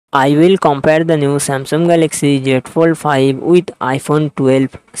I will compare the new Samsung Galaxy Z Fold 5 with iPhone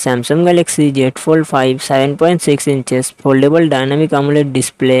 12. Samsung Galaxy Z Fold 5 7.6 inches foldable dynamic AMOLED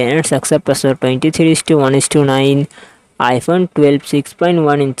display and success ratio 23:1:9. iPhone 12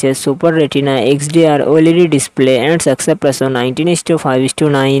 6.1 inches Super Retina XDR OLED display and success ratio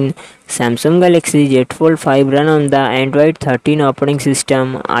 19:5:9. Samsung Galaxy Z Fold 5 run on the Android 13 operating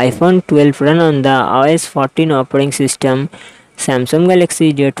system. iPhone 12 run on the iOS 14 operating system. Samsung Galaxy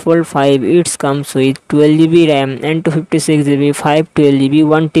Z Fold 5 it comes with 12GB RAM and 256GB 512GB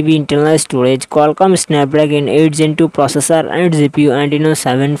 1TB internal storage, Qualcomm Snapdragon 8 Gen 2 processor and GPU Adreno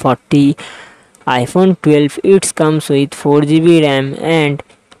 740. iPhone 12 it comes with 4GB RAM and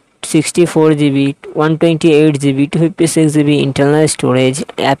 64GB 128GB 256GB internal storage,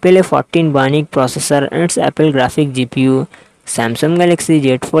 Apple A14 Bionic processor and Apple graphic GPU. Samsung Galaxy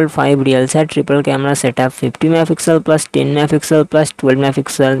Z Fold 5 real set triple camera setup 50 megapixel plus 10 megapixel plus 12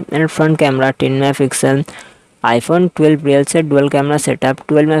 megapixel and front camera 10 megapixel. iPhone 12 real set dual camera setup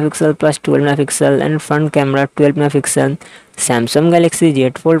 12 megapixel plus 12 megapixel and front camera 12 megapixel. Samsung Galaxy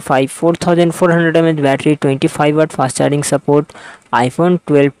Z Fold 5 4400 mAh battery 25W fast charging support. iPhone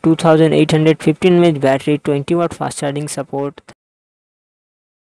 12 2815 mAh battery 20W fast charging support.